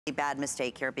bad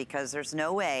mistake here because there's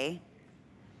no way,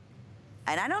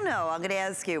 and I don't know, I'm gonna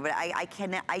ask you, but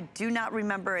I do not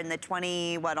remember in the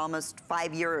almost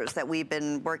 5 years that we've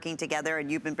been working together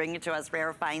and you've been bringing to us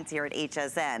rare finds here at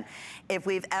HSN, if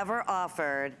we've ever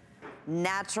offered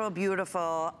natural,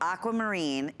 beautiful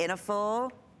aquamarine in a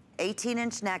full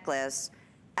 18-inch necklace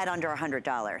at under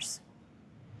 $100.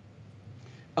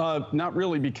 Not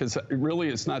really, because really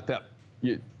it's not that,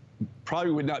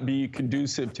 probably would not be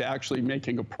conducive to actually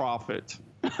making a profit.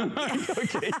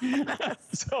 Okay.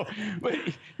 So, but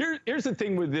here's the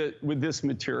thing with this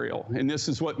material, and this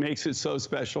is what makes it so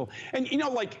special. And you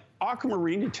know, like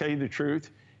aquamarine, to tell you the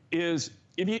truth, is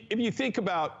if you think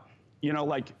about, you know,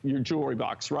 like your jewelry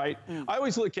box, right? I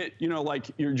always look at, you know,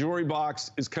 like your jewelry box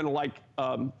is kind of like,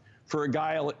 for a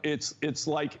guy, it's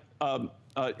like,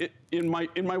 in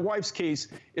my wife's case,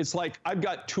 it's like I've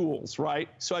got tools, right?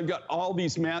 So I've got all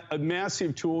these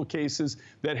massive tool cases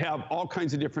that have all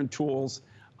kinds of different tools,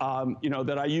 you know,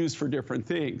 that I use for different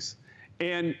things.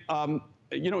 And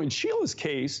you know, in Sheila's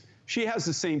case, she has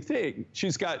the same thing.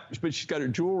 But she's got a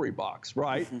jewelry box,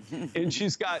 right? And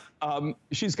she's got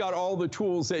all the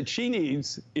tools that she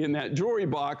needs in that jewelry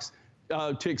box to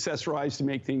accessorize, to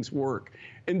make things work.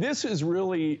 And this is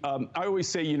really, I always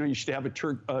say, you know, you should have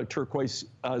a turquoise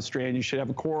strand, you should have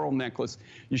a coral necklace,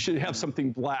 you should have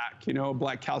something black, you know,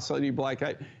 black chalcedony, black,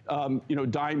 you know,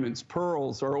 diamonds,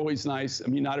 pearls are always nice. I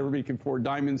mean, not everybody can afford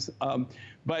diamonds,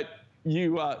 but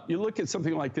you look at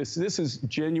something like this. This is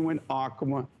genuine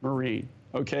aquamarine,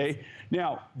 okay?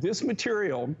 Now, this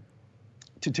material,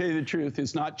 to tell you the truth,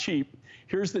 is not cheap.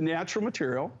 Here's the natural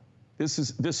material. This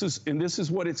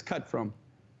is what it's cut from,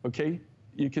 okay?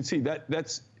 You can see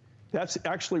that's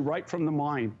actually right from the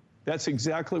mine. That's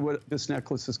exactly what this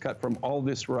necklace is cut from, all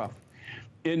this rough.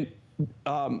 And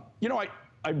you know,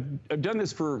 I've done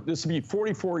this this will be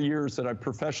 44 years that I've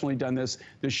professionally done this.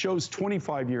 The show's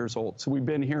 25 years old. So we've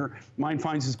been here, Mine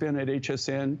Finds has been at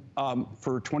HSN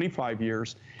for 25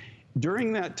 years.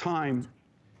 During that time,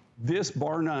 this,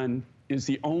 bar none, is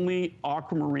the only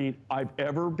aquamarine I've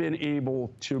ever been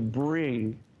able to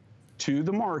bring to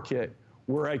the market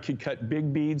where I could cut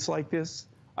big beads like this,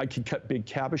 I could cut big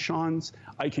cabochons,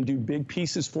 I can do big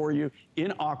pieces for you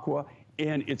in aqua,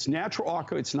 and it's natural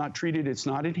aqua, it's not treated, it's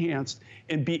not enhanced,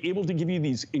 and be able to give you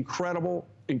these incredible,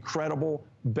 incredible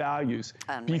values.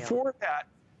 Unreal. Before that,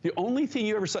 the only thing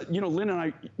you ever saw, you know, Lynn and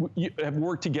I have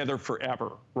worked together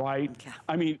forever, right? Okay.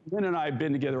 I mean, Lynn and I have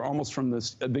been together almost from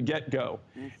the get-go.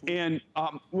 And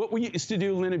what we used to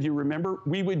do, Lynn, if you remember,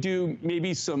 we would do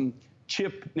maybe some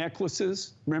chip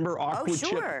necklaces, remember, aqua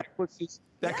chip necklaces,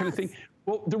 that kind of thing.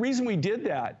 Well, the reason we did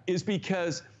that is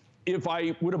because if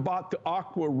I would have bought the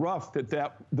aqua rough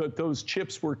that those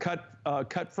chips were cut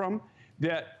from,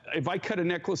 that if I cut a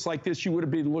necklace like this, you would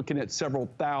have been looking at several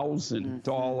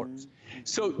 $1,000s.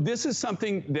 So this is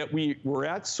something that we were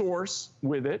at source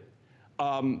with it.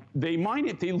 They mine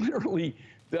it, they literally,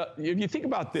 if you think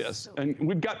about this, and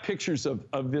we've got pictures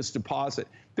of this deposit,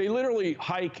 they literally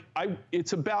hike,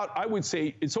 it's about, I would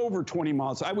say, it's over 20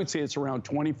 miles. I would say it's around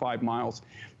 25 miles,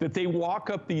 that they walk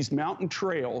up these mountain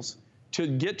trails to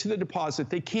get to the deposit.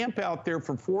 They camp out there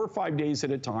for 4 or 5 days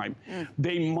at a time.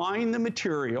 They mine the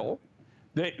material.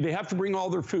 They have to bring all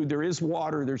their food. There is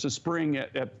water, there's a spring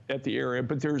at the area,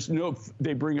 but there's no,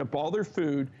 they bring up all their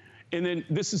food. And then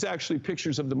this is actually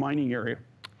pictures of the mining area.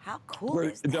 How cool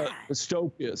is that? The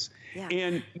stope is. Yeah.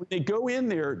 And when they go in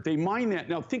there, they mine that.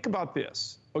 Now think about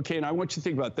this, okay? And I want you to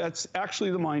think about it. That's actually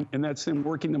the mine, and that's them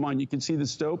working the mine. You can see the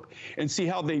stope and see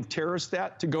how they've terraced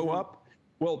that to go up.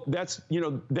 Well, that's, you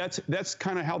know, that's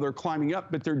kind of how they're climbing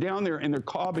up, but they're down there and they're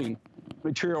cobbing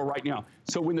material right now.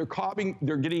 So when they're cobbing,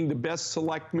 they're getting the best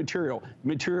select material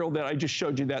that I just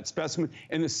showed you, that specimen,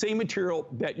 and the same material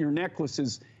that your necklace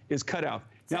is cut out.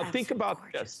 Now think about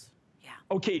this. Yeah.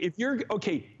 Okay, if you're,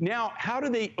 okay, now how do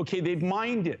they, okay, they've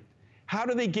mined it. How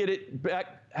do they get it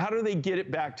back? How do they get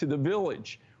it back to the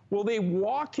village? Well, they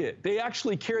walk it. They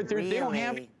actually carry it there. Really? They don't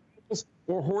have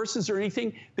or horses or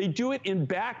anything. They do it in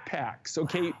backpacks,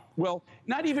 okay? Wow. Well,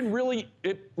 not even really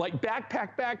like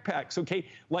backpacks, okay?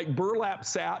 Like burlap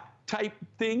sack type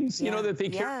things, you know, that they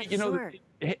carry, you know,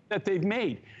 that they've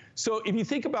made. So if you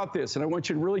think about this, and I want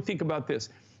you to really think about this,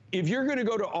 if you're gonna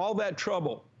go to all that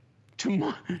trouble to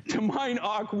mine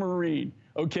aquamarine,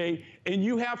 okay, and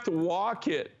you have to walk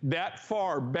it that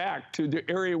far back to the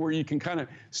area where you can kind of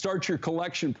start your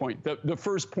collection point, the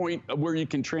first point where you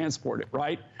can transport it,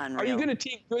 right? Unreal. Are you going to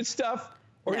take good stuff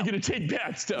Or are you going to take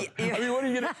bad stuff? I mean, what are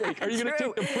you going to take? Are you going to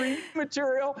take the free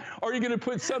material, or are you going to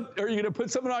put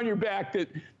something on your back that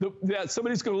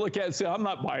somebody's going to look at and say, "I'm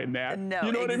not buying that"? No,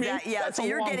 you know what I mean? Yeah, That's so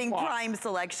you're getting spot. prime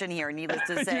selection here, needless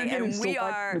to say, and we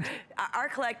are. Our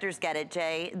collectors get it,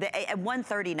 Jay. At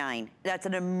 $139, that's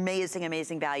an amazing,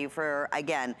 amazing value for,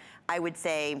 again, I would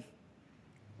say,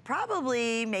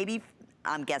 probably maybe.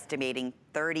 I'm guesstimating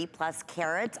 30 plus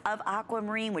carats of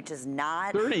aquamarine, which is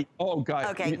not 30. Oh God.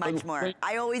 Okay, much more.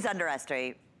 I always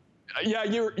underestimate. Yeah,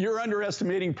 you're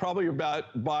underestimating probably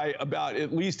by about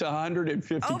at least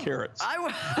 150 carats.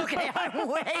 Okay, I'm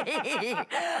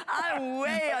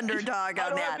way underdog on that. I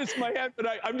don't have this in my head, but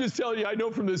I'm just telling you, I know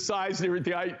from the size and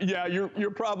everything. You're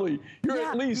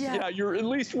at least you're at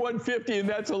least 150, and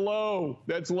that's low.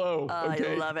 That's low.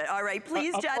 Okay? I love it. All right,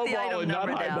 please jot the item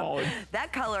number down.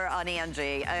 That color on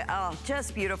Angie,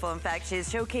 just beautiful. In fact,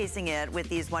 she's showcasing it with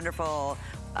these wonderful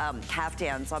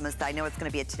caftans. Almost, I know it's going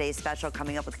to be a today's special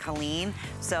coming up with Colleen,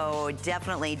 so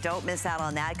definitely don't miss out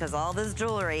on that, because all this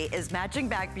jewelry is matching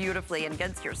back beautifully and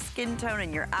against your skin tone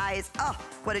and your eyes. Oh,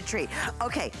 what a treat.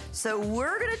 Okay, so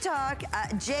we're going to talk,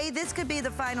 Jay, this could be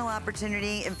the final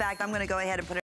opportunity. In fact, I'm going to go ahead and put it